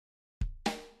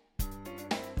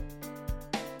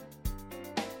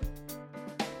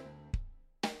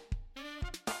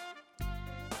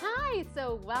Hi,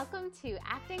 so welcome to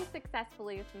Acting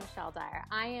Successfully with Michelle Dyer.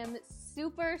 I am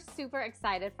super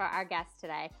excited for our guest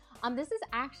today. This is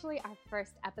actually our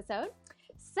first episode.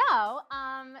 So,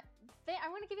 I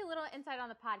want to give you a little insight on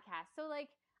the podcast. So,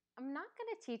 I'm not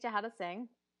going to teach you how to sing.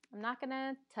 I'm not going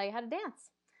to tell you how to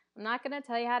dance. I'm not going to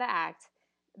tell you how to act.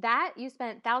 That you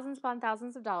spent thousands upon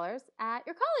thousands of dollars at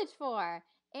your college for.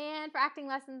 And for acting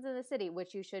lessons in the city,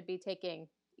 which you should be taking.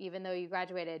 Even though you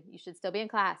graduated, you should still be in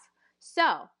class.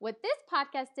 So what this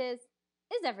podcast is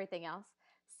everything else.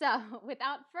 So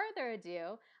without further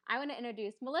ado, I want to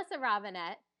introduce Melissa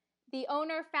Robinette, the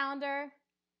owner, founder,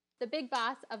 the big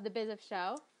boss of the Biz of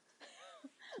Show.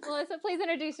 Melissa, please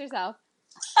introduce yourself.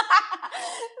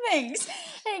 Thanks.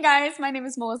 Hey guys, my name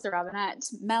is Melissa Robinette,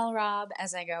 Mel Rob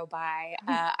as I go by.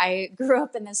 I grew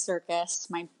up in the circus.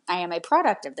 I am a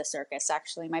product of the circus,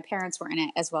 actually. My parents were in it,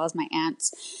 as well as my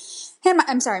aunts.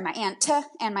 My aunt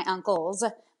and my uncles,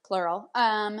 plural.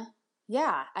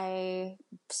 I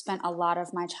spent a lot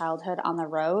of my childhood on the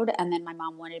road, and then my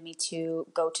mom wanted me to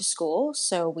go to school,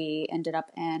 so we ended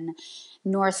up in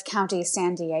North County,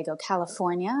 San Diego,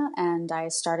 California, and I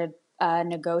started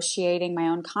negotiating my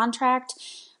own contract,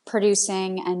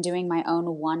 producing and doing my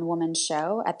own one-woman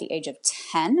show at the age of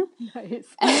 10. Nice.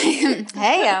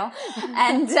 Hey-yo.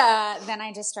 And then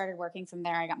I just started working from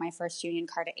there. I got my first union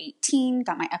card at 18,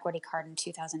 got my equity card in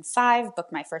 2005,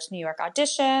 booked my first New York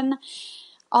audition,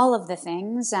 all of the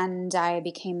things, and I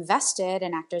became vested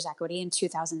in Actors Equity in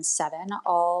 2007,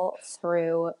 all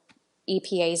through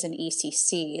EPAs and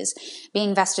ECCs.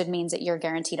 Being vested means that you're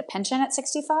guaranteed a pension at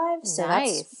 65. So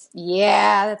nice.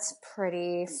 That's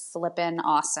pretty flippin'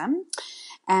 awesome.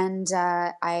 And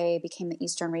I became the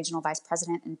Eastern Regional Vice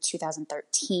President in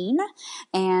 2013.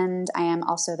 And I am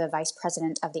also the Vice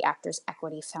President of the Actors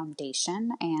Equity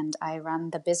Foundation. And I run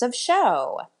the Biz of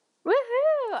Show.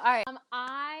 Woohoo! All right.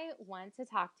 I want to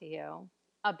talk to you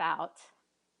about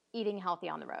eating healthy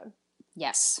on the road.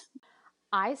 Yes.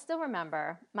 I still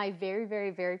remember my very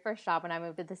first job when I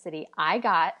moved to the city. I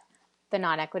got the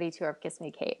non-equity tour of Kiss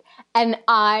Me Kate. And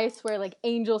I swear,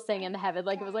 angels sang in the heaven.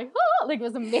 It was it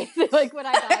was amazing. When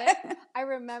I got it, I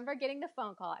remember getting the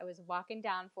phone call. I was walking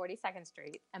down 42nd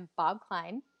Street and Bob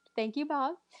Klein, thank you,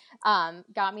 Bob,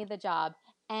 got me the job.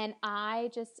 And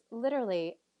I just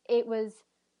it was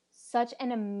such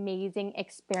an amazing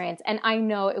experience. And I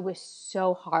know it was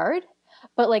so hard,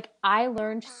 but I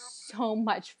learned so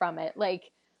much from it.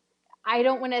 I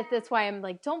don't want to, that's why I'm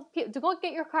don't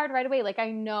get your card right away.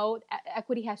 I know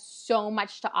equity has so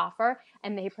much to offer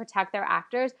and they protect their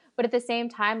actors, but at the same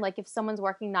time, if someone's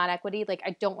working non-equity,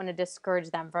 I don't want to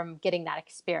discourage them from getting that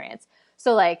experience.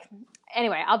 So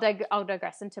anyway, I'll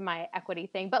digress into my equity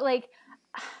thing, but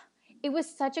it was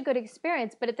such a good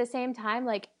experience. But at the same time,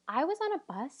 I was on a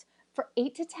bus for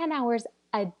 8 to 10 hours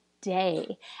a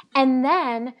day. And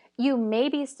then you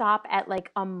maybe stop at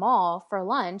a mall for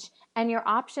lunch and your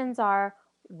options are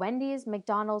Wendy's,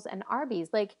 McDonald's, and Arby's.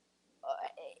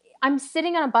 I'm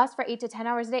sitting on a bus for 8 to 10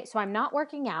 hours a day. So I'm not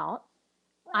working out.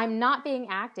 I'm not being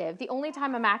active. The only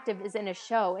time I'm active is in a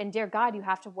show. And dear God, you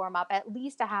have to warm up at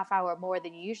least a half hour more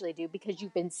than you usually do because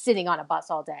you've been sitting on a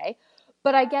bus all day.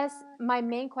 But I guess my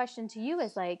main question to you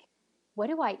is what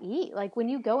do I eat? When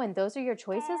you go and those are your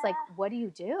choices, what do you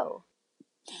do?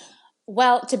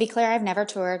 Well, to be clear, I've never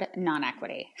toured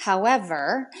non-equity.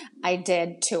 However, I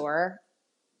did tour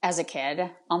as a kid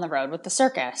on the road with the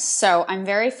circus. So I'm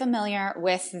very familiar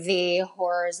with the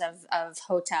horrors of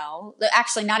hotel.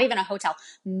 Actually, not even a hotel.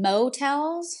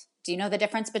 Motels. Do you know the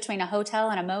difference between a hotel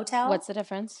and a motel? What's the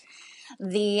difference?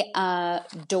 The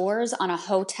doors on a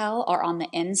hotel are on the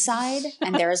inside,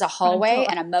 and there is a hallway,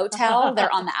 and a motel,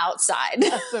 they're on the outside.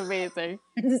 That's amazing.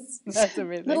 That's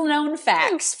amazing. Little known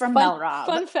facts from Mel Rob.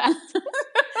 Fun fact.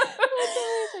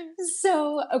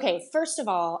 So, okay, first of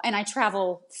all, and I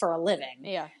travel for a living.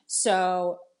 Yeah.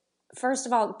 So, first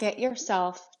of all, get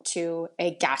yourself to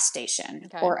a gas station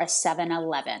or a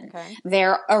 7-Eleven. Okay.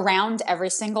 They're around every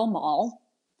single mall.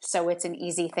 So it's an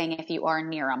easy thing if you are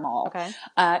near a mall. Okay.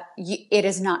 It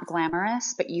is not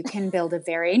glamorous, but you can build a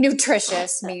very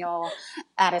nutritious meal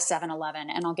at a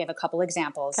 7-Eleven. And I'll give a couple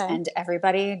examples. Okay. And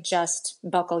everybody just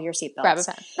buckle your seatbelts. Grab a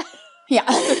pen. Yeah.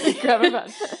 Grab a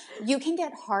pen. You can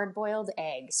get hard-boiled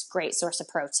eggs, great source of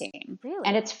protein. Really?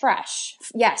 And it's fresh.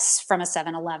 Yes, from a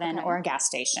 7-Eleven or a gas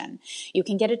station. You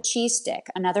can get a cheese stick,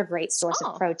 another great source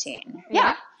of protein.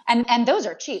 Yeah. And those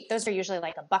are cheap. Those are usually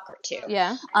 $1 or $2.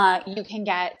 Yeah. You can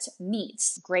get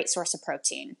meats, great source of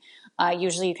protein.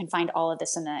 Usually you can find all of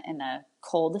this in the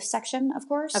cold section, of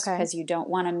course, because you don't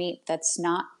want a meat that's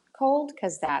not cold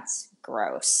because that's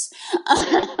gross.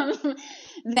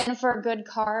 Then for a good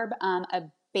carb, a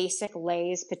basic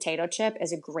Lay's potato chip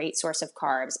is a great source of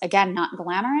carbs. Again, not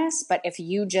glamorous, but if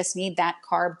you just need that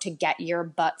carb to get your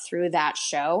butt through that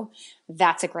show,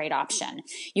 that's a great option.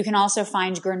 You can also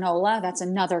find granola. That's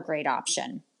another great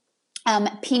option.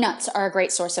 Peanuts are a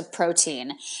great source of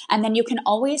protein. And then you can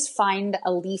always find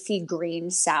a leafy green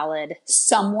salad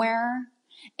somewhere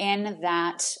in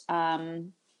that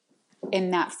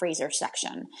freezer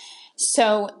section.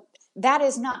 So that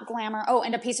is not glamour. Oh,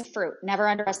 and a piece of fruit. Never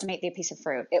underestimate the piece of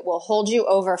fruit. It will hold you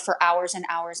over for hours and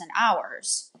hours and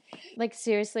hours. Like,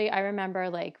 seriously, I remember,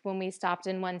 like, when we stopped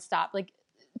in one stop, like,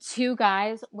 2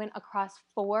 guys went across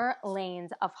 4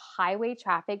 lanes of highway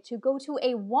traffic to go to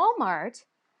a Walmart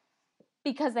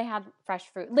because they had fresh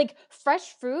fruit. Like,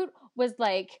 fresh fruit was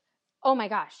like, oh my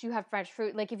gosh, you have fresh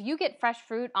fruit. Like, if you get fresh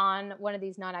fruit on one of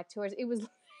these non-ac tours, it was, I know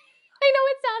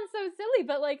it sounds so silly,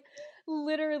 but like,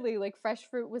 literally, like, fresh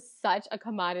fruit was such a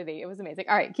commodity. It was amazing.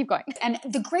 All right, keep going. And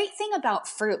the great thing about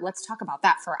fruit, let's talk about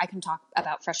that I can talk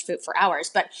about fresh fruit for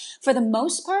hours, but for the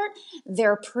most part,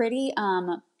 they're pretty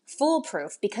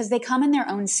foolproof because they come in their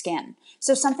own skin.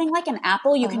 So something like an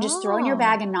apple, you can just throw in your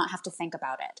bag and not have to think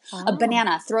about it. A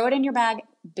banana, throw it in your bag.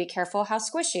 Be careful how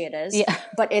squishy it is,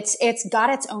 but it's got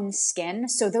its own skin.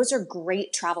 So those are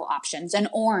great travel options. An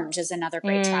orange is another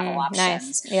great travel option.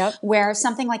 Nice. Yep. Where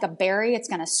something like a berry, it's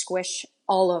going to squish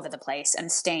all over the place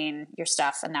and stain your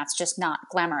stuff. And that's just not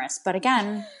glamorous. But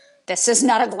again, this is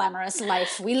not a glamorous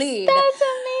life we lead. That's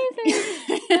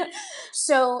amazing.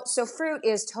 So fruit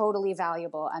is totally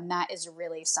valuable, and that is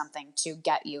really something to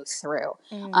get you through.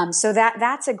 So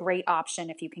that's a great option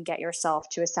if you can get yourself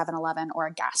to a 7-Eleven or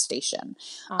a gas station.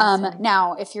 Awesome.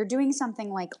 Now, if you're doing something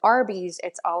like Arby's,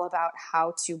 it's all about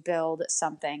how to build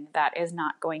something that is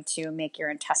not going to make your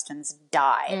intestines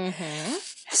die.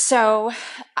 So,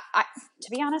 to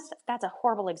be honest, that's a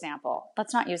horrible example.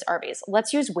 Let's not use Arby's.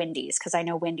 Let's use Wendy's because I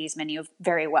know Wendy's menu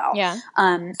very well. Yeah.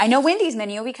 I know Wendy's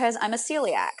menu because I'm a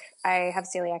celiac. I have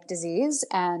celiac disease,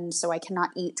 and so I cannot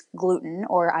eat gluten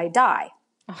or I die.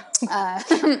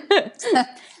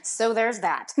 So there's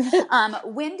that.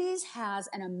 Wendy's has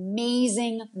an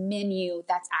amazing menu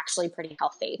that's actually pretty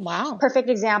healthy. Wow. Perfect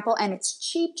example, and it's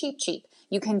cheap.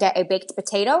 You can get a baked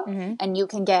potato, and you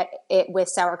can get it with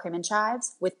sour cream and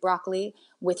chives, with broccoli,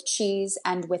 with cheese,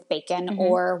 and with bacon,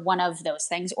 or one of those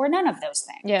things, or none of those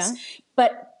things. Yeah.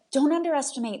 But don't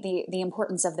underestimate the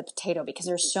importance of the potato because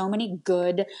there's so many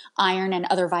good iron and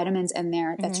other vitamins in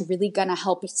there that's really going to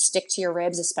help stick to your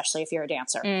ribs, especially if you're a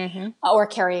dancer or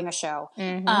carrying a show.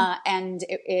 And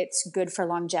it's good for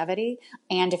longevity.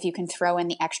 And if you can throw in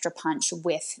the extra punch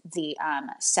with the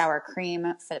sour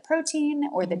cream for the protein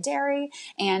or the dairy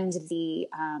and the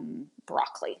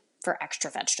broccoli for extra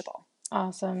vegetable.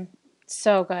 Awesome.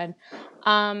 So good.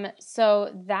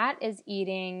 So that is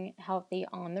eating healthy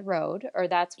on the road, or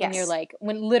that's when you're like,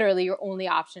 when literally your only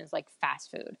option is like fast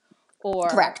food, or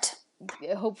correct.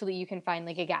 Hopefully you can find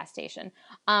like a gas station.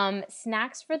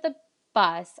 Snacks for the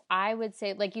bus, I would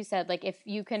say, like you said, like if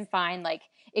you can find, like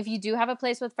if you do have a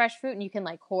place with fresh fruit and you can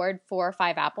like hoard 4 or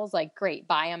 5 apples, like great,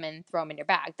 buy them and throw them in your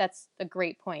bag. That's a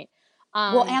great point.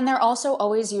 Well, and they're also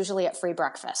always usually at free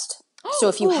breakfast. So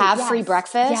if you have free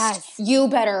breakfast, you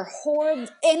better hoard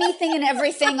anything and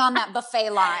everything on that buffet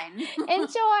line.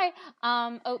 Enjoy.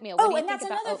 Oatmeal. What do you think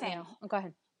about another oatmeal? thing. Oh, go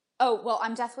ahead. Oh, well,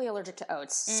 I'm definitely allergic to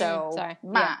oats. So sorry.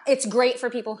 It's great for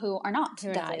people who are not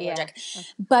definitely allergic.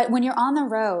 But when you're on the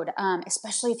road,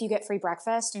 especially if you get free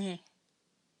breakfast,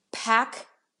 pack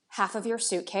half of your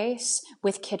suitcase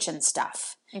with kitchen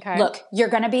stuff. Okay. Look, you're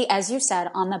going to be, as you said,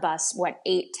 on the bus,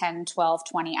 8, 10, 12,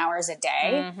 20 hours a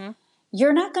day.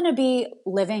 You're not going to be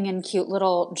living in cute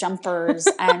little jumpers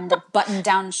and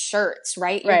button-down shirts,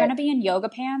 right? You're going to be in yoga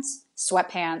pants,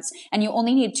 sweatpants, and you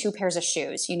only need 2 pairs of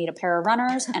shoes. You need a pair of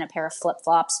runners and a pair of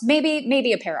flip-flops,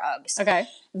 maybe a pair of Uggs. Okay.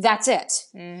 That's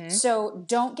it. So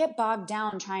don't get bogged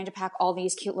down trying to pack all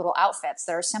these cute little outfits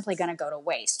that are simply going to go to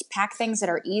waste. Pack things that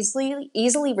are easily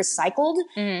recycled.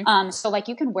 So like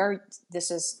you can wear, this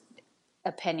is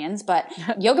opinions, but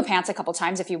yoga pants a couple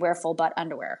times if you wear full butt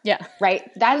underwear. Yeah. Right?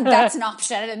 That's an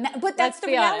option. But that's the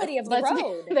reality of the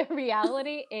road. The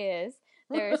reality is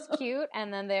there's cute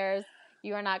and then there's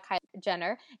you are not Kylie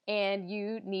Jenner and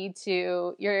you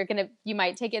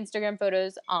might take Instagram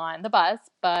photos on the bus,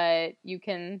 but you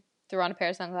can throw on a pair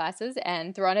of sunglasses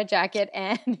and throw on a jacket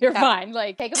and you're fine.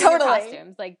 Like take off your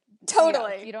costumes. Like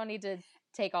totally. You don't need to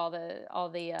take all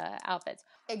the outfits.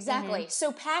 Exactly.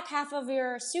 So pack half of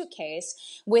your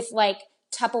suitcase with like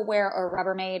Tupperware or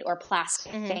Rubbermaid or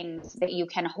plastic things that you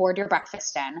can hoard your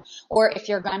breakfast in. Or if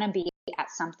you're going to be at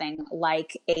something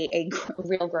like a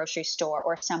real grocery store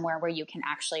or somewhere where you can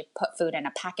actually put food in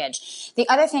a package. The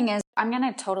other thing is I'm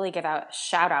going to totally give a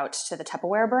shout out to the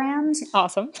Tupperware brand.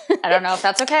 Awesome. I don't know if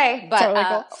that's okay, but Totally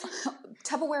cool.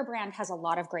 Tupperware brand has a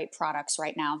lot of great products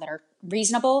right now that are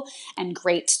reasonable and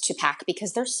great to pack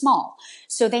because they're small.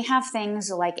 So they have things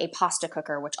like a pasta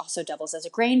cooker, which also doubles as a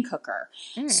grain cooker.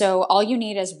 So all you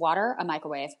need is water, a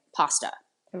microwave, pasta.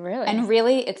 Really? And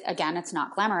really, it's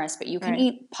not glamorous, but you can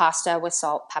eat pasta with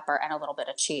salt, pepper, and a little bit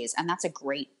of cheese. And that's a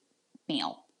great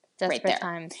meal. Desperate right there.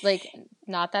 times. Like,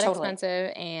 not that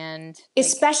expensive, and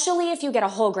especially if you get a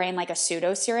whole grain like a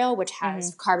pseudo cereal, which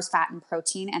has carbs, fat, and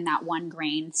protein, and that one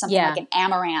grain, something like an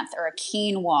amaranth or a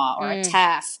quinoa or a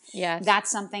teff. Yes. That's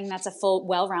something that's a full,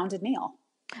 well-rounded meal.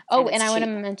 Oh, and I want to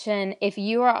mention, if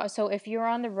you're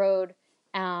on the road,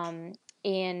 and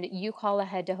you call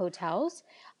ahead to hotels,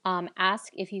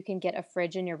 ask if you can get a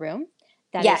fridge in your room.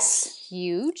 That is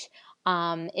huge.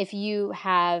 If you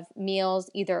have meals,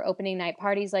 either opening night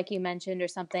parties like you mentioned or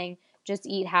something, just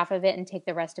eat half of it and take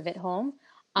the rest of it home.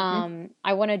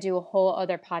 I want to do a whole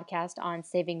other podcast on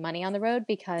saving money on the road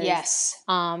because,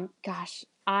 gosh,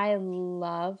 I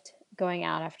loved going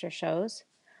out after shows.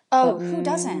 Oh, who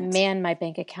doesn't? Man, my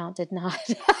bank account did not.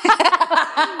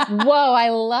 Whoa, I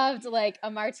loved like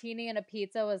a martini and a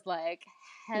pizza was like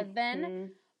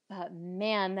heaven. But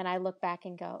man, then I look back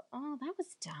and go, oh, that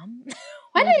was dumb.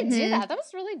 Why did I do that? That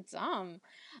was really dumb.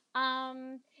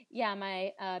 Yeah,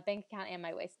 my bank account and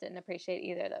my waist didn't appreciate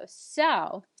either of those.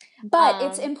 So, but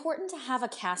it's important to have a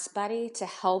cast buddy to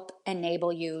help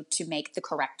enable you to make the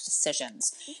correct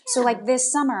decisions. Yeah. So like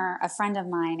this summer, a friend of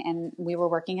mine, and we were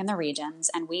working in the regions,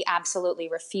 and we absolutely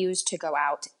refused to go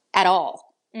out at all.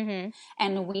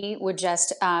 And we would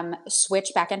just switch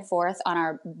back and forth on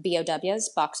our BOWs,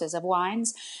 boxes of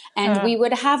wines, and we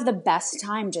would have the best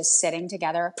time just sitting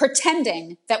together,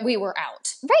 pretending that we were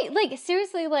out. Right, like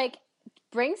seriously, like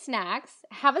bring snacks,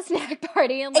 have a snack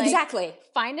party, and like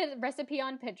find a recipe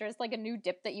on Pinterest, like a new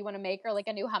dip that you want to make, or like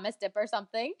a new hummus dip or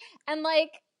something, and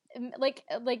like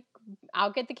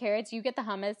I'll get the carrots, you get the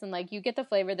hummus, and like you get the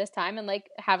flavor this time, and like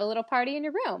have a little party in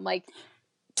your room, like.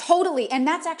 Totally. And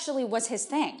that's actually was his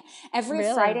thing. Every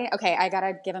Friday. Okay. I got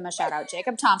to give him a shout out.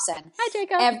 Jacob Thompson. Hi,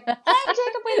 Jacob. Hi,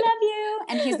 Jacob. We love you.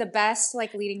 And he's the best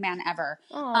like leading man ever.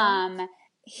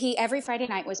 Every Friday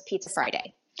night was Pizza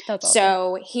Friday. That's awesome.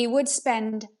 So he would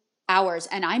spend hours,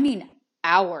 and I mean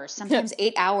hours, sometimes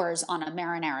 8 hours on a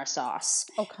marinara sauce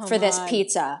for this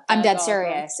pizza. I'm dead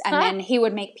serious. And then he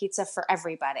would make pizza for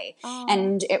everybody.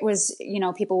 And it was,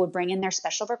 people would bring in their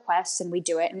special requests and we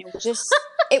do it. And it was just,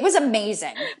 it was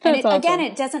amazing. And again,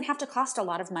 it doesn't have to cost a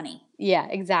lot of money. Yeah,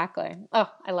 exactly.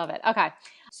 Oh, I love it. Okay.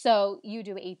 So you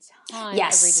do a ton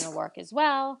of regional work as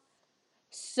well.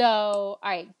 So, all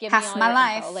right, give me all my your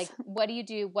life. info. Like, what do you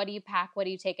do? What do you pack? What do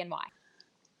you take and why?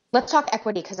 Let's talk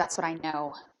equity because that's what I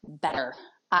know better.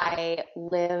 I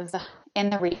live in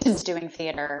the regions doing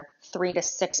theater 3 to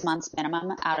 6 months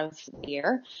minimum out of the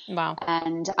year. Wow.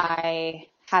 And I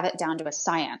have it down to a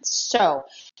science. So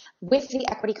with the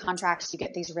equity contracts, you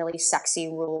get these really sexy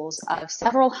rules of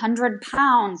several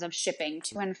 £100 of shipping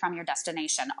to and from your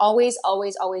destination. Always,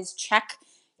 always, always check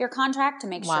your contract to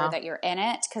make sure that you're in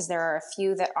it because there are a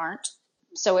few that aren't.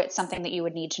 So it's something that you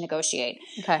would need to negotiate.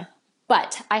 Okay.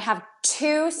 But I have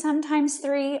 2, sometimes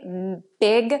 3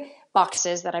 big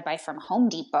boxes that I buy from Home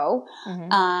Depot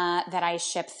that I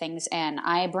ship things in.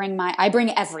 I bring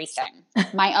everything.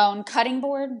 My own cutting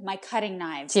board, my cutting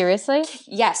knives. Seriously?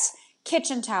 Yes.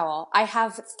 Kitchen towel. I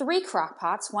have 3 crock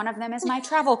pots. One of them is my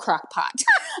travel crock pot.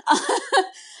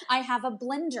 I have a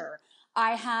blender.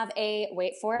 I have a,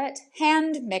 wait for it,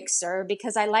 hand mixer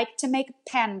because I like to make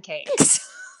pancakes.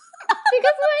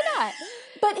 Because why not?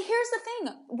 But here's the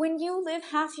thing. When you live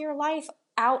half your life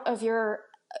out of your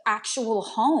actual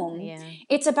home,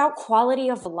 it's about quality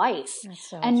of life.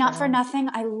 And not for nothing,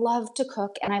 I love to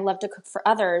cook and I love to cook for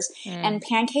others. And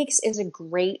pancakes is a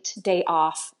great day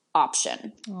off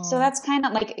option. So that's kind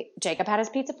of like Jacob had his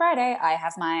Pizza Friday. I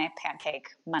have my pancake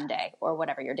Monday or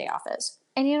whatever your day off is.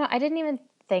 And I didn't even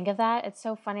think of that. It's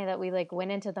so funny that we like went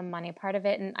into the money part of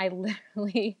it, and I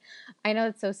know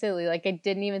it's so silly, like I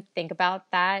didn't even think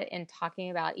about that in talking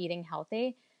about eating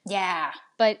healthy. Yeah,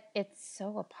 but it's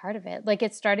so a part of it. Like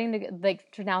it's starting to like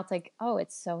now it's like, oh,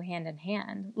 it's so hand in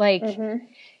hand. Like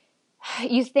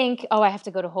you think, oh, I have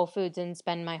to go to Whole Foods and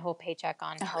spend my whole paycheck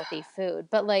on healthy food,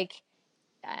 but like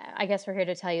I guess we're here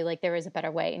to tell you like there is a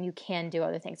better way and you can do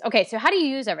other things. Okay, so how do you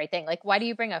use everything? Like why do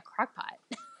you bring a crock pot?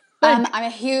 I'm a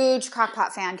huge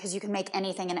Crock-Pot fan because you can make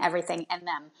anything and everything in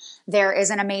them. There is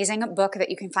an amazing book that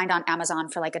you can find on Amazon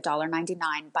for like $1.99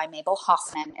 by Mabel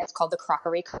Hoffman. It's called The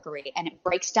Crockery Cookery, and it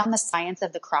breaks down the science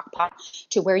of the Crock-Pot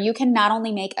to where you can not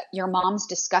only make your mom's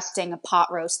disgusting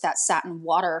pot roast that sat in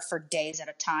water for days at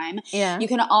a time, you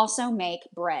can also make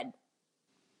bread.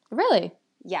 Really?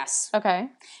 Yes. Okay.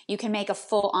 You can make a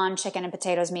full-on chicken and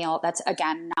potatoes meal that's,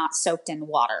 again, not soaked in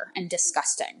water and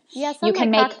disgusting. Yeah, some of my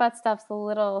Crock-Pot stuff's a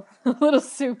little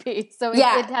soupy. So it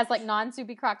has like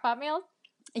non-soupy Crock-Pot meals?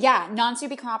 Yeah,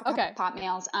 non-soupy Crock-Pot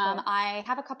meals. Cool. I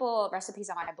have a couple recipes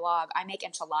on my blog. I make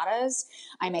enchiladas.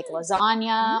 I make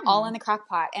lasagna, all in the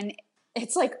Crock-Pot. And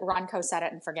it's like Ronco said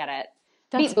it and forget it.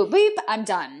 Beep, boop, beep, I'm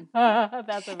done.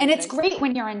 That's amazing. And it's great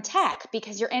when you're in tech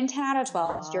because you're in 10 out of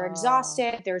 12. You're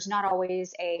exhausted. There's not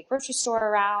always a grocery store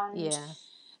around. Yeah.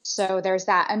 So there's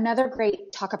that. Another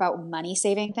great talk about money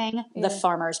saving thing, the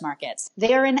farmers markets.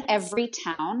 They are in every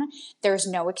town. There's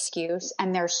no excuse.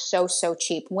 And they're so, so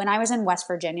cheap. When I was in West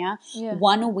Virginia,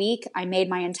 1 week, I made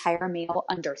my entire meal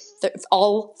under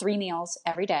all 3 meals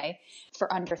every day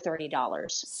for under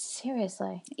 $30.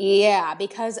 Seriously? Yeah,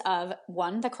 because of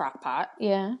 1, the Crock-Pot.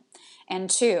 Yeah. And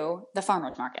 2, the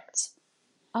farmers markets.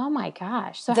 Oh my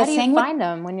gosh. So how do you find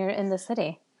them when you're in the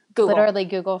city? Google. Literally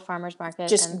Google farmers market.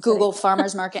 Just Google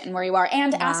farmers market and where you are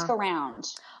and ask around.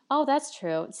 Oh, that's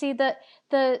true. See, the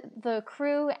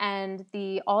crew and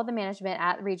all the management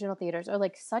at regional theaters are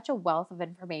like such a wealth of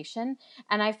information.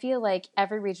 And I feel like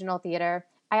every regional theater,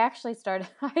 I actually started,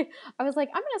 I was like,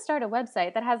 I'm going to start a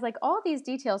website that has like all these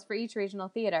details for each regional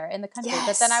theater in the country. Yes.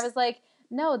 But then I was like,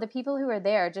 no, the people who are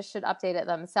there just should update it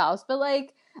themselves. But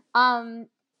like,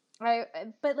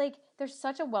 there's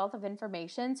such a wealth of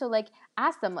information. So like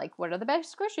ask them like, what are the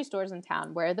best grocery stores in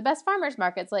town? Where are the best farmers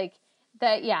markets? Like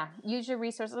use your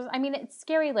resources. I mean, it's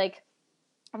scary. Like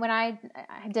when I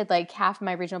did like half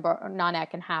my regional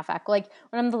non-ec and half ec, like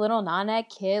when I'm the little non-ec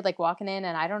kid, like walking in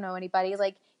and I don't know anybody,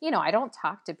 like, I don't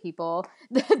talk to people,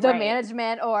 the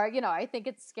management or, I think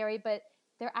it's scary, but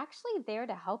they're actually there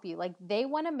to help you. Like they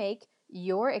want to make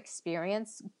your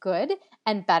experience good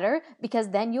and better because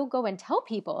then you'll go and tell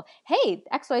people, hey,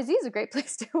 XYZ is a great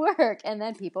place to work. And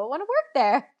then people want to work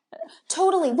there.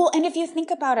 Totally. Well, and if you think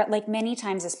about it, like many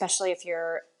times, especially if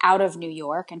you're out of New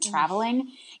York and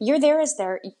traveling, you're there as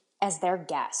their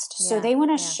guest. So they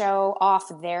want to show off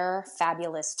their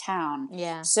fabulous town.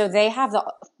 Yeah. So they have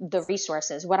the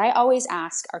resources. What I always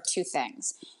ask are 2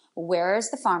 things. Where is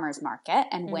the farmer's market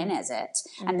and when is it?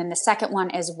 And then the second one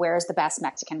is where's the best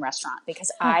Mexican restaurant?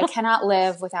 Because I cannot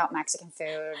live without Mexican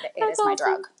food. It is my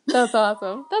drug. That's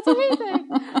awesome. That's amazing.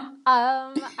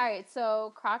 All right.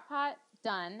 So Crock-Pot,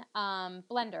 done.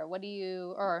 Blender,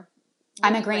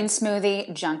 I'm a green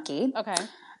smoothie junkie. Okay.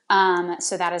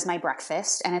 So that is my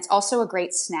breakfast. And it's also a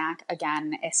great snack,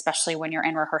 again, especially when you're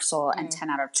in rehearsal and 10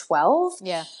 out of 12.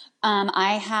 Yeah.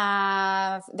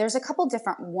 There's a couple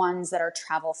different ones that are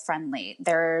travel friendly.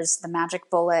 There's the Magic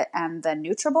Bullet and the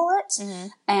NutriBullet.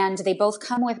 And they both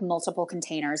come with multiple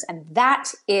containers. And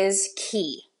that is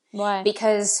key. Why?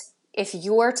 Because if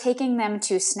you're taking them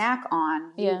to snack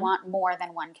on, you want more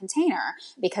than 1 container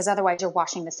because otherwise you're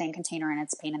washing the same container and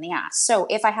it's a pain in the ass. So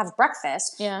if I have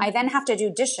breakfast, I then have to do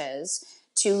dishes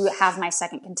to have my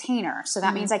second container. So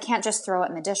that means I can't just throw it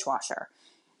in the dishwasher.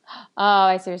 Oh,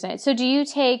 I see what you're saying. So do you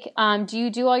do you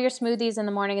do all your smoothies in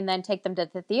the morning and then take them to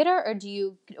the theater? Or do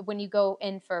you, when you go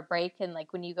in for a break and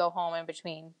like when you go home in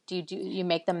between, do you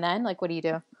make them then? Like, what do you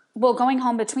do? Well, going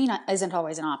home between isn't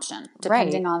always an option,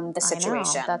 depending on the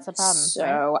situation. I know. That's the problem.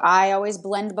 So I always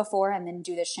blend before and then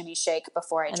do the shimmy shake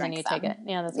before I drink them. And then you take it.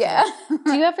 Yeah, that's good.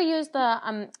 Do you ever use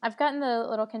I've gotten the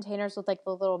little containers with like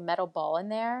the little metal ball in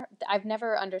there. I've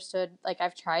never understood, like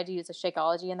I've tried to use a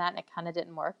Shakeology in that and it kind of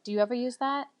didn't work. Do you ever use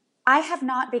that? I have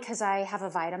not because I have a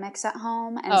Vitamix at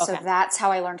home. And so that's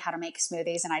how I learned how to make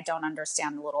smoothies. And I don't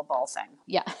understand the little ball thing.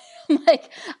 Yeah.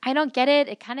 Like, I don't get it.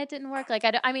 It kind of didn't work. Like,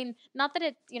 I mean, not that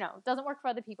it, doesn't work for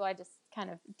other people. I just kind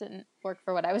of didn't work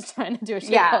for what I was trying to do with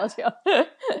Shakeology.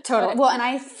 Totally. Well, and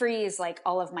I freeze like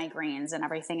all of my greens and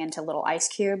everything into little ice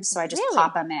cubes. So I just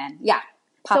pop them in. Yeah.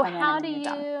 Pop them in. So how do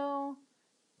you,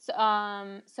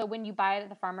 so when you buy it at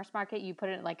the farmer's market, you put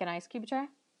it in like an ice cube tray?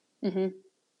 Mm-hmm.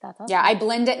 That's awesome. Yeah, I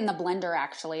blend it in the blender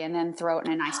actually and then throw it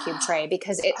in an ice cube tray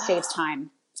because it saves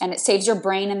time. And it saves your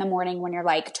brain in the morning when you're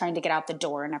like trying to get out the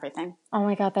door and everything. Oh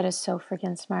my God, that is so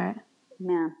freaking smart.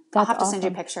 Yeah. I'll have to send you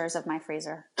pictures of my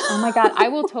freezer. Oh my God, I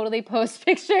will totally post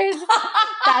pictures.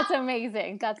 That's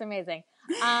amazing. That's amazing.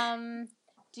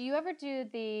 Do you ever do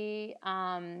the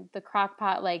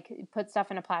Crock-Pot, like put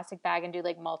stuff in a plastic bag and do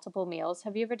like multiple meals?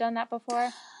 Have you ever done that before?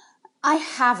 I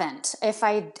haven't. If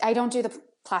I don't do the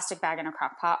plastic bag in a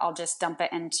crock pot, I'll just dump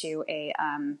it into a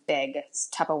big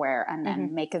Tupperware and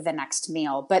then make the next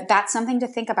meal. But that's something to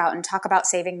think about and talk about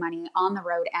saving money on the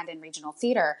road and in regional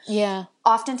theater. Yeah.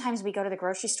 Oftentimes we go to the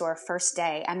grocery store first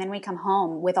day and then we come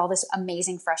home with all this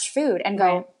amazing fresh food and go,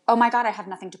 Right. oh my God, I have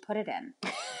nothing to put it in.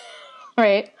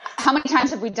 Right. How many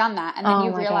times have we done that? And then Oh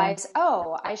you my realize,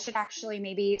 oh, I should actually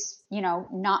maybe,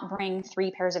 not bring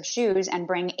 3 pairs of shoes and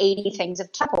bring 80 things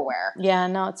of Tupperware. Yeah,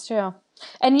 no, it's true.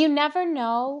 And you never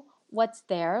know what's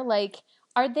there. Like,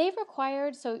 are they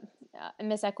required? So,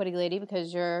 Miss Equity Lady,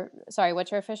 because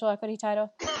what's your official equity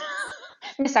title?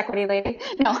 Miss Equity Lady.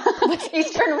 No.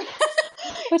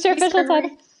 What's your official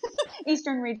title?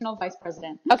 Eastern Regional Vice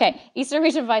President. Okay, Eastern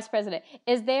Region Vice President.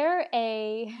 Is there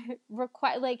a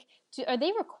are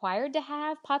they required to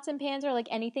have pots and pans or like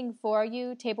anything for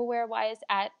you tableware wise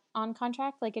on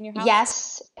contract, like in your house?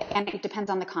 Yes, and it depends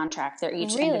on the contract. They're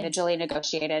each individually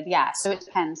negotiated. Yeah, so it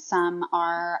depends. Some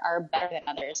are better than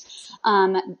others.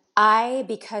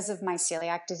 Because of my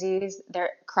celiac disease, they're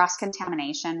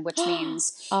cross-contamination, which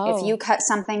means if you cut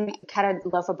a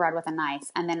loaf of bread with a knife,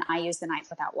 and then I use the knife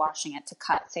without washing it to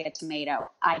cut, say, a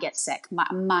tomato, I get sick. My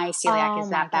celiac is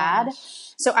that bad.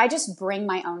 So I just bring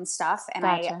my own stuff, and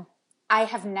I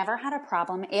have never had a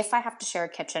problem. If I have to share a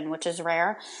kitchen, which is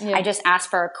rare, I just ask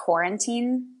for a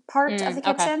quarantine part of the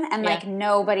kitchen, and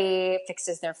nobody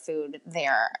fixes their food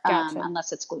there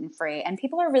unless it's gluten-free. And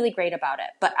people are really great about it.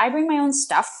 But I bring my own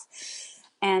stuff.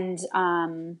 And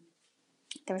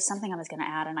there was something I was going to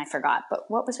add, and I forgot. But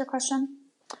what was your question?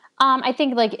 I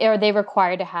think, are they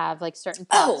required to have, like, certain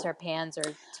pots or pans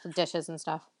or dishes and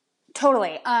stuff?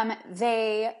 Totally.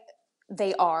 They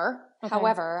are. Okay.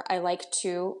 However, I like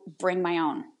to bring my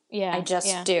own. Yeah, I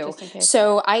just do. Just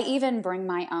so I even bring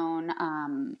my own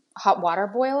hot water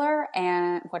boiler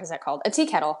and what is that called? A tea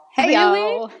kettle. Hey,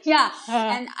 really? Yeah.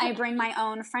 And I bring my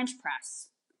own French press.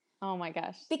 Oh my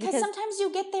gosh! Because sometimes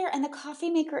you get there and the coffee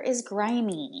maker is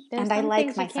grimy, and I like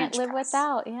my French press. Can't live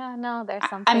without. Yeah, no, there's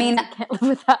something you can't live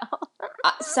without.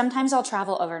 Sometimes I'll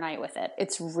travel overnight with it.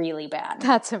 It's really bad.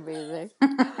 That's amazing.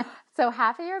 So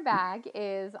half of your bag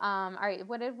is, all right,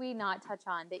 what did we not touch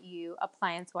on that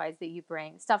appliance-wise, that you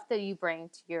bring, stuff that you bring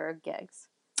to your gigs?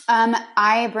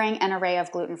 I bring an array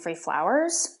of gluten-free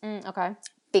flours. Okay.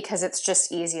 Because it's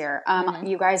just easier.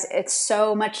 You guys, it's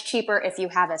so much cheaper if you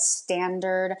have a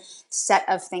standard set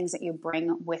of things that you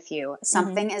bring with you.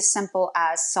 Something as simple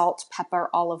as salt, pepper,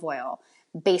 olive oil,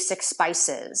 basic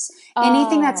spices,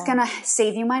 anything that's going to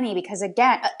save you money. Because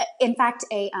again, in fact,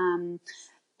 a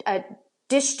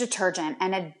dish detergent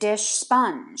and a dish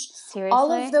sponge. Seriously?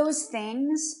 All of those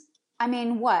things. I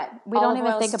mean, what? We don't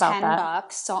even think about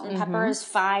that. $10. Salt and pepper is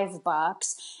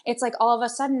 $5. It's like all of a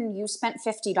sudden you spent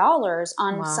 $50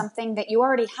 on something that you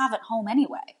already have at home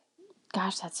anyway.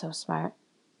 Gosh, that's so smart.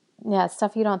 Yeah, it's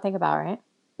stuff you don't think about, right?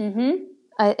 Mm-hmm.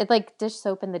 It's like dish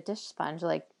soap and the dish sponge.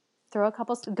 Like, go to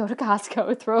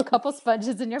Costco, throw a couple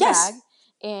sponges in your bag,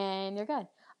 and you're good.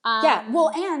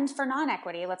 Well, and for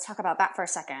non-equity, let's talk about that for a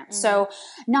second. Mm-hmm. So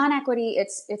non-equity,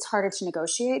 it's harder to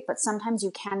negotiate, but sometimes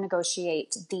you can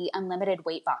negotiate the unlimited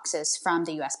weight boxes from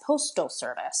the U.S. Postal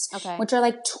Service, which are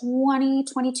like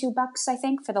 $22, I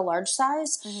think, for the large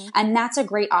size. Mm-hmm. And that's a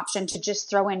great option to just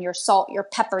throw in your salt, your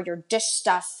pepper, your dish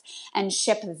stuff, and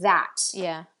ship that.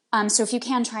 Yeah. So if you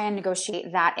can try and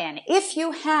negotiate that in. If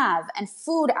you have a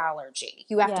food allergy,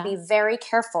 you have to be very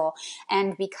careful.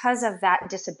 And because of that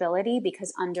disability,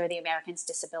 because under the Americans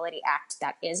Disability Act,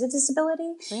 that is a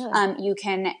disability, you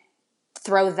can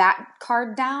throw that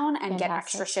card down and get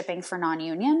extra shipping for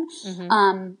non-union.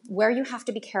 Mm-hmm. Where you have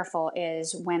to be careful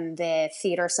is when the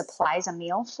theater supplies a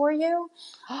meal for you.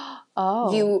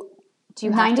 Do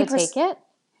you have to take it?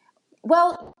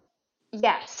 Well,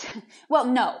 yes. Well,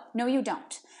 no, you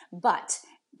don't. But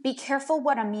be careful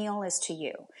what a meal is to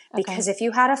you. Because if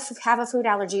you have a food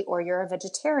allergy or you're a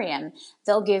vegetarian,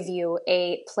 they'll give you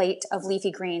a plate of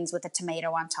leafy greens with a tomato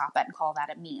on top and call that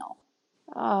a meal.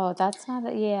 Oh, that's not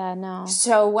no.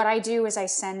 So what I do is I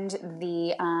send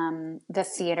the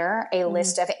theater a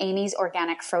list of Amy's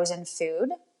organic frozen food.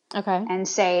 Okay. And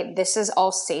say, this is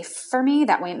all safe for me.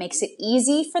 That way it makes it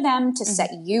easy for them to set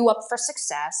you up for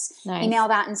success. Nice. Email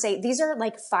that and say, these are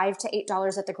like $5 to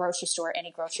 $8 at the grocery store,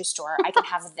 any grocery store. I can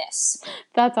have this.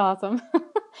 That's awesome. All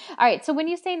right. So when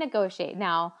you say negotiate,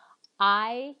 now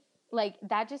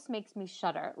that just makes me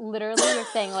shudder. Literally, you're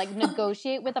saying like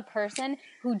negotiate with a person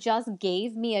who just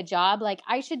gave me a job. Like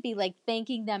I should be like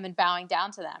thanking them and bowing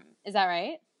down to them. Is that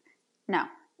right? No.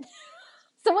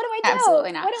 So what do I do?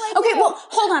 Absolutely not. What do I do? Okay, well,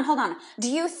 hold on. Do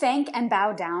you thank and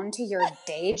bow down to your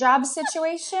day job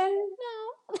situation?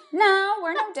 No. No,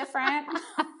 we're no different.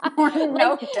 We're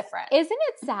no different. Isn't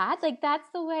it sad? Like, that's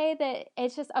the way that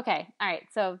it's just, okay. All right.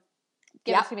 So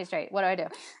give it to me straight. What do I do?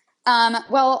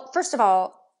 Well, first of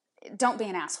all, don't be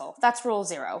an asshole. That's rule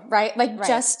 0, right? Like, Right,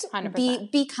 just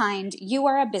 100%. be kind. You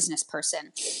are a business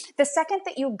person. The second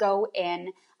that you go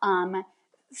in,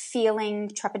 feeling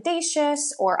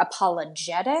trepidatious or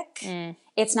apologetic,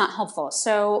 it's not helpful.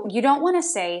 So you don't want to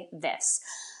say this.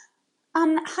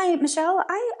 Hi, Michelle.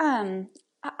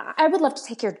 I would love to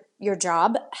take your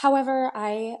job. However,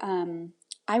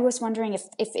 I was wondering if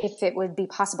it would be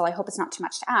possible. I hope it's not too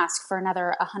much to ask for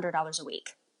another $100 a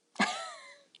week.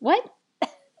 What?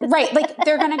 Right. Like,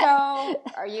 they're going to go,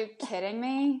 are you kidding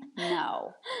me?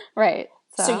 No. Right.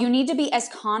 So you need to be as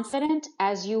confident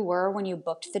as you were when you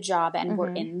booked the job and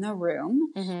were in the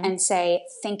room and say,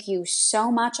 thank you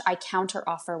so much. I counter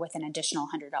offer with an additional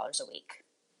 $100 a week.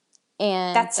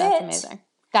 And that's it. Amazing.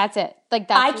 That's it. Like,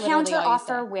 that's I counter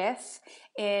offer with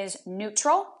is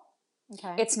neutral.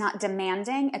 Okay. It's not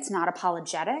demanding. It's not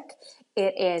apologetic.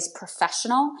 It is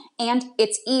professional and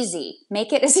it's easy.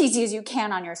 Make it as easy as you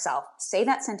can on yourself. Say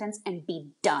that sentence and be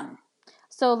done.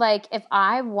 So, like, if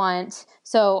I'm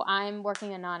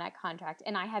working a non-ec contract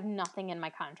and I have nothing in my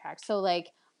contract. So, like,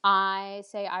 I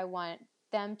say I want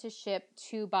them to ship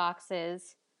 2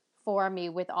 boxes for me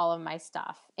with all of my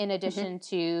stuff, in addition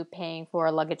to paying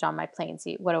for luggage on my plane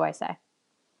seat. What do I say?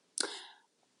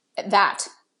 That.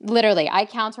 Literally, I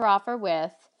counter offer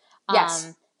with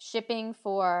yes. shipping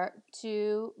for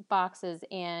 2 boxes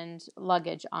and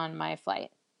luggage on my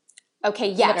flight.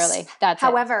 Okay, yes. Literally, that's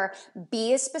However,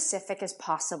 be as specific as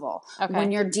possible. Okay.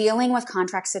 When you're dealing with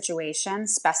contract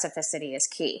situations, specificity is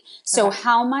key. So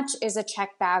how much is a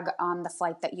check bag on the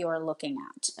flight that you're looking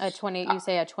at? You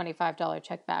say a $25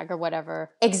 check bag or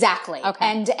whatever. Exactly.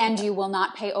 Okay. And you will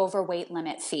not pay overweight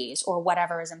limit fees or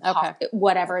whatever is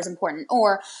important.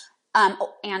 Or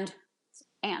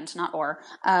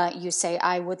you say,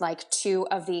 I would like 2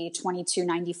 of the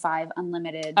 $22.95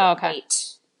 unlimited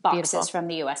weight boxes from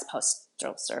the U.S.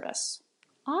 Postal Service.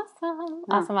 Awesome.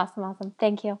 Awesome.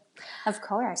 Thank you. Of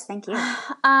course. Thank you.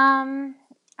 All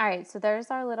right. So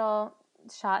there's our little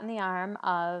shot in the arm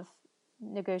of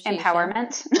negotiation.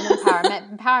 Empowerment.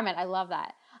 Empowerment. I love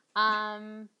that.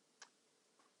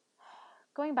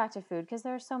 Going back to food, because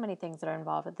there are so many things that are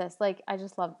involved with this. Like, I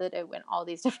just love that it went all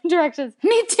these different directions.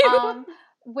 Me too.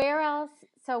 Where else?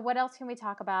 So what else can we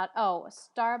talk about? Oh,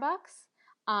 Starbucks.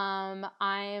 I'm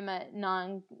a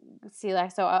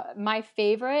non-celiac, so my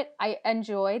favorite, I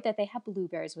enjoy that they have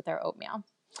blueberries with their oatmeal.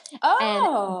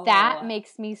 And that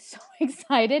makes me so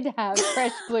excited to have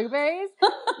fresh blueberries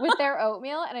with their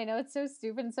oatmeal. And I know it's so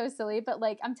stupid and so silly, but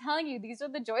like, I'm telling you, these are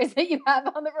the joys that you have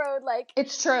on the road. Like,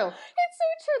 it's true. It's so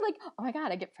true. Like, oh my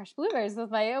God, I get fresh blueberries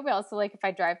with my oatmeal. So like, if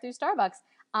I drive through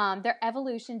Starbucks, their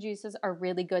Evolution juices are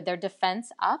really good. Their Defense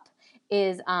Up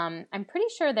is, I'm pretty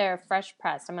sure they're fresh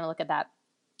pressed. I'm going to look at that.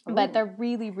 But they're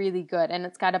really, really good. And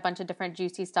it's got a bunch of different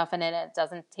juicy stuff in it. It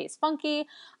doesn't taste funky.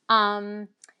 The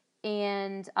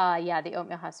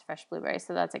oatmeal has fresh blueberries,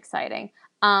 so that's exciting.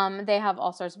 They have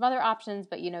all sorts of other options,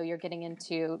 but you're getting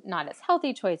into not as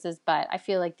healthy choices, but I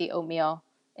feel like the oatmeal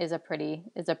is a pretty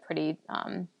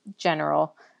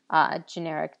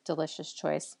generic, delicious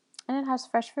choice. And it has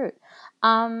fresh fruit.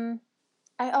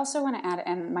 I also want to add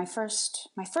in my first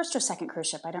or second cruise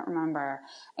ship, I don't remember,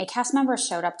 a cast member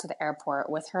showed up to the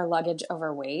airport with her luggage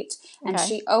overweight and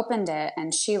she opened it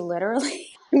and she literally,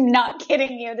 I'm not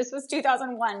kidding you, this was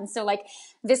 2001. So like,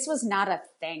 this was not a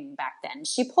thing back then.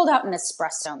 She pulled out an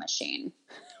espresso machine.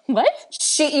 What?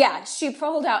 She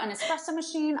pulled out an espresso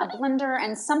machine, a blender,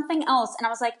 and something else. And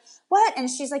I was like, what? And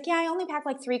she's like, yeah, I only pack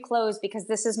like 3 clothes because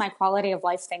this is my quality of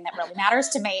life thing that really matters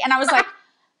to me. And I was like,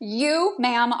 you,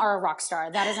 ma'am, are a rock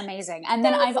star. That is amazing. And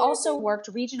then I've also worked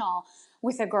regional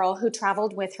with a girl who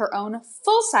traveled with her own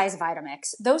full-size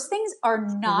Vitamix. Those things are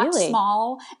not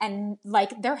small and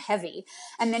like they're heavy.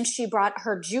 And then she brought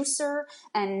her juicer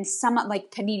and some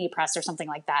like panini press or something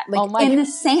like that. Like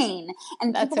insane.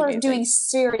 And people are doing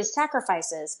serious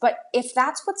sacrifices. But if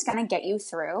that's what's going to get you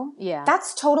through,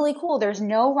 that's totally cool. There's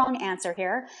no wrong answer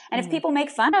here. And if people make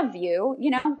fun of you,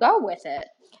 go with it.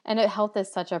 And health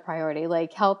is such a priority.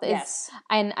 Like health is,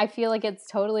 and I feel like it's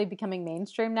totally becoming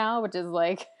mainstream now, which is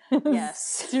like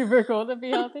super cool to be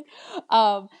healthy.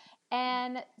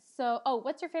 And so,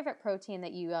 what's your favorite protein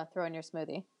that you throw in your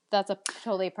smoothie? That's a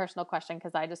totally personal question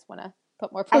because I just want to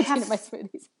put more protein in my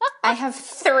smoothies. I have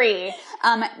 3.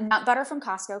 Nut butter from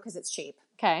Costco because it's cheap.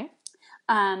 Okay.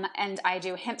 And I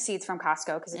do hemp seeds from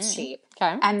Costco because it's cheap.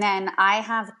 Okay. And then I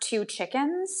have 2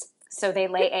 chickens, so they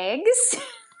lay eggs.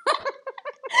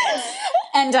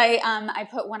 And I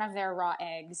put one of their raw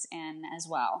eggs in as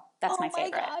well. That's my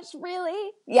favorite. Oh my gosh,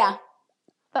 really? Yeah.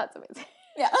 That's amazing.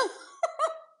 Yeah.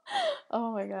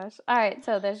 Oh my gosh. All right,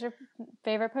 so there's your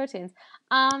favorite proteins.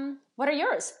 What are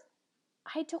yours?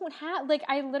 I don't have, like,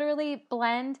 I literally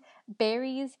blend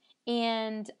berries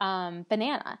and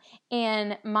banana.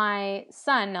 And my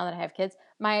son, now that I have kids,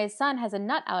 my son has a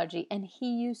nut allergy, and he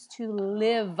used to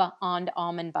live on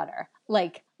almond butter,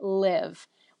 like live,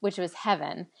 which was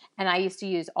heaven. And I used to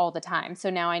use all the time. So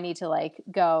now I need to like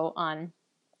go on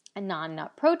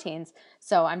non-nut proteins.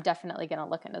 So I'm definitely going to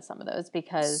look into some of those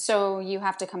because So you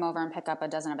have to come over and pick up a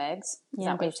dozen of eggs? Is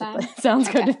that what you're saying? Sounds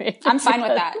good to me. I'm fine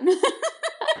with that.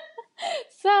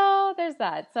 So there's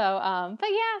that. So, but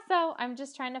yeah, so I'm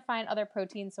just trying to find other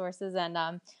protein sources, and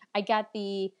I got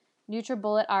the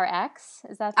NutriBullet RX.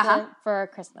 Is that for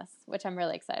Christmas, which I'm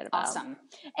really excited about. Awesome.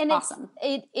 And awesome.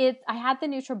 I had the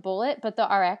NutriBullet, but the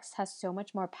RX has so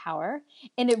much more power,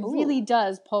 and it really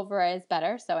does pulverize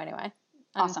better. So anyway,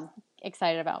 I'm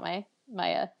excited about my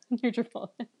NutriBullet.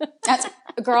 That's,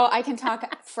 girl, I can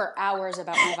talk for hours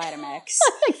about my Vitamix.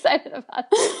 I'm excited about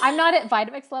it. I'm not at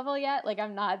Vitamix level yet. Like,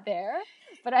 I'm not there,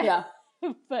 but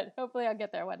but hopefully I'll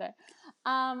get there one day.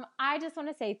 I just want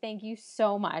to say thank you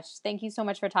so much. Thank you so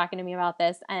much for talking to me about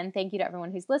this, and thank you to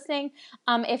everyone who's listening.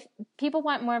 If people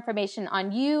want more information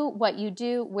on you, what you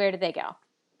do, where do they go?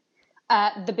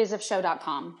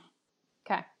 Thebizofshow.com.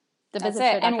 Okay. That's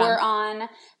it. And we're on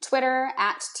Twitter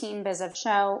at Team Biz of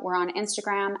Show. We're on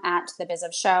Instagram at The Biz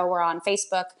of Show. We're on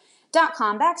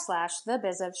Facebook.com/The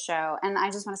Biz of Show. And I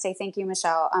just want to say thank you,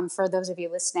 Michelle, for those of you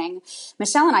listening.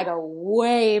 Michelle and I go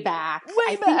way back.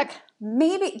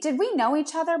 Maybe, did we know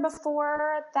each other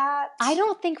before that? I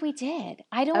don't think we did.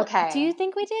 Do you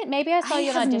think we did? Maybe I saw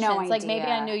you in auditions. No idea. Like maybe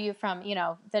I knew you from,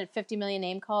 the 50 million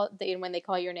name call. When they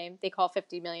call your name, they call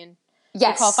 50 million.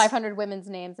 Yes. They call 500 women's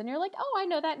names, and you're like, oh, I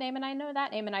know that name, and I know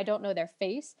that name, and I don't know their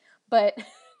face, but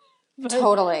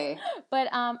totally. But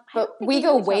we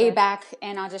go way back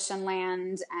in audition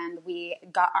land, and we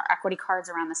got our equity cards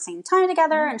around the same time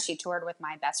together, and she toured with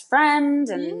my best friend,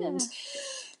 and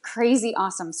crazy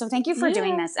awesome. So thank you for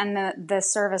doing this, and the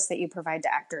service that you provide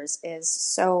to actors is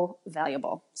so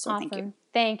valuable. So awesome. Thank you.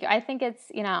 Thank you. I think it's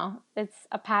it's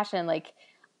a passion. Like,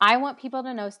 I want people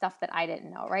to know stuff that I didn't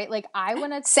know, right? Like, I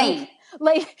want to same.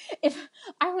 Like, if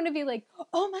I want to be like,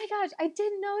 oh my gosh, I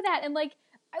didn't know that, and like,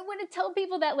 I want to tell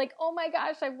people that, like, oh my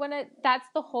gosh, that's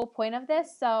the whole point of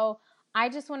this. So I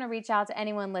just want to reach out to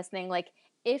anyone listening. Like,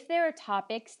 if there are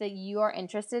topics that you are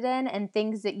interested in and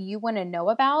things that you want to know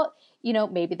about,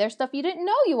 maybe there's stuff you didn't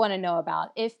know you want to know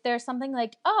about. If there's something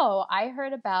like, oh, I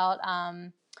heard about,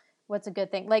 what's a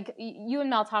good thing? Like, you and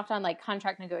Mel talked on like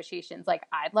contract negotiations. Like,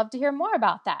 I'd love to hear more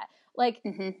about that. Like,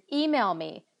 email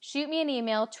me, shoot me an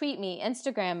email, tweet me,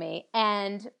 Instagram me,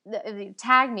 and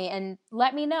tag me and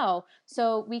let me know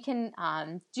so we can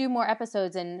do more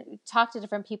episodes and talk to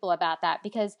different people about that,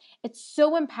 because it's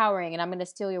so empowering. And I'm going to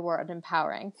steal your word,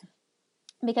 empowering,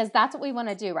 because that's what we want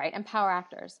to do, right? Empower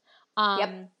actors.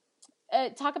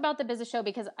 Talk about the Biz of Show,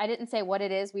 because I didn't say what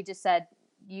it is. We just said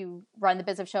you run the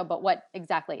Biz of Show, but what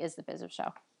exactly is the Biz of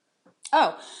Show?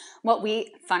 Oh,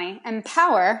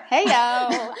 empower.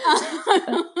 Hey-yo.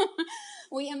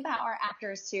 We empower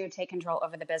actors to take control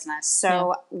over the business.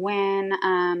 So when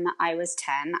I was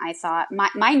 10, I thought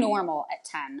my normal at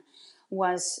 10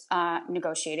 was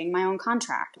negotiating my own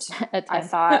contract. I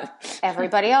thought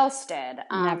everybody else did.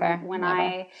 Never.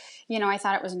 I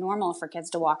thought it was normal for kids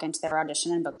to walk into their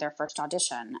audition and book their first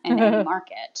audition in any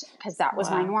market, because that was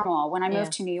my normal. When I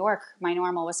moved to New York, my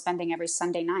normal was spending every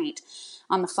Sunday night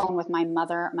on the phone with my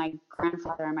mother, my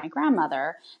grandfather, and my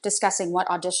grandmother, discussing what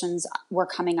auditions were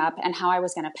coming up and how I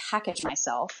was going to package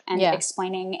myself, and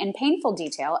explaining in painful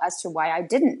detail as to why I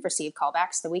didn't receive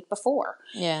callbacks the week before.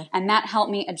 Yeah. And that helped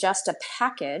me adjust a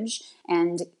package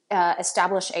and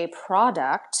establish a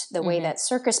product the way that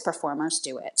circus performers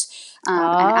do it.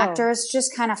 And actors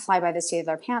just kind of fly by the seat of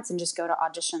their pants and just go to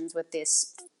auditions with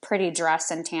this pretty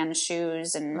dress and tan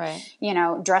shoes and,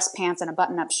 dress pants and a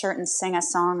button-up shirt and sing a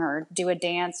song or do a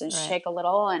dance and shake a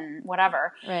little and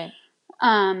whatever. Right.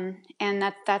 And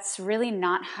that's really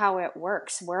not how it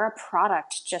works. We're a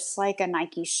product just like a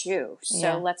Nike shoe.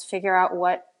 So let's figure out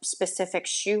what specific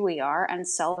shoe we are and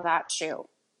sell that shoe.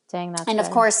 Dang, that's and good.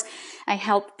 Of course, I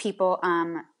help people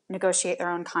negotiate their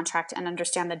own contract and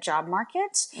understand the job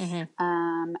market.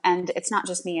 And it's not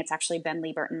just me; it's actually Ben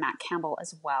Liebert and Matt Campbell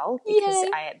as well. Because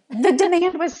the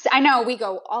demand was. I know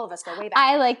all of us go way back.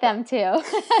 I like them too.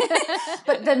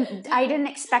 But I didn't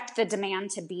expect the demand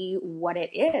to be what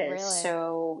it is. Really?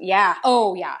 So yeah.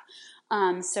 Oh yeah.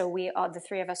 So the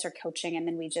three of us are coaching, and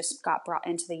then we just got brought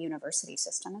into the university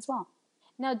system as well.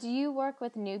 Now, do you work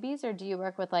with newbies or do you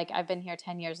work with like, I've been here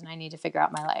 10 years and I need to figure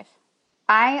out my life?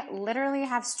 I literally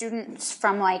have students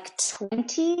from like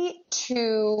 20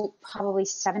 to probably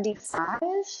 75.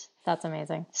 That's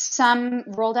amazing. Some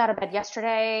rolled out of bed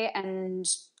yesterday and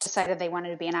decided they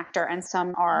wanted to be an actor, and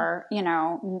some are,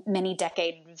 many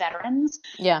decade veterans.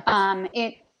 Yeah.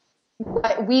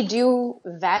 But we do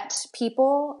vet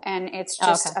people, and it's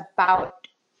just about,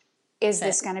 is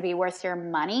this going to be worth your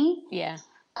money? Yeah.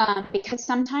 Because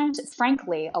sometimes,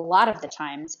 frankly, a lot of the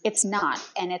times it's not.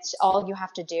 And it's all you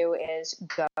have to do is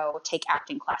go take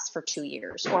acting class for 2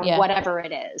 years or whatever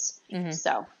it is. Mm-hmm.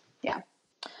 So, yeah.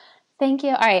 Thank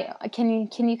you. All right. Can you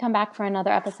come back for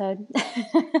another episode?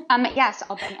 Yes,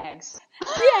 I'll bring eggs.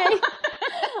 Yay.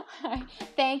 All right.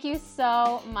 Thank you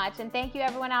so much. And thank you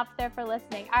everyone out there for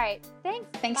listening. All right. Thanks.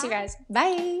 Thanks, you guys.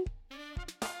 Bye.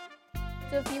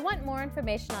 So if you want more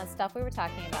information on stuff we were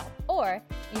talking about, or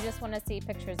you just want to see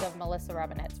pictures of Melissa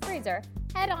Robinette's freezer,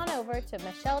 head on over to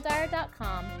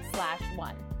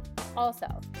michelledyer.com/one. Also,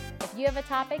 if you have a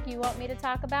topic you want me to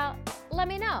talk about, let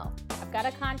me know. I've got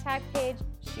a contact page.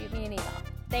 Shoot me an email.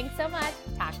 Thanks so much.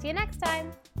 Talk to you next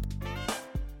time.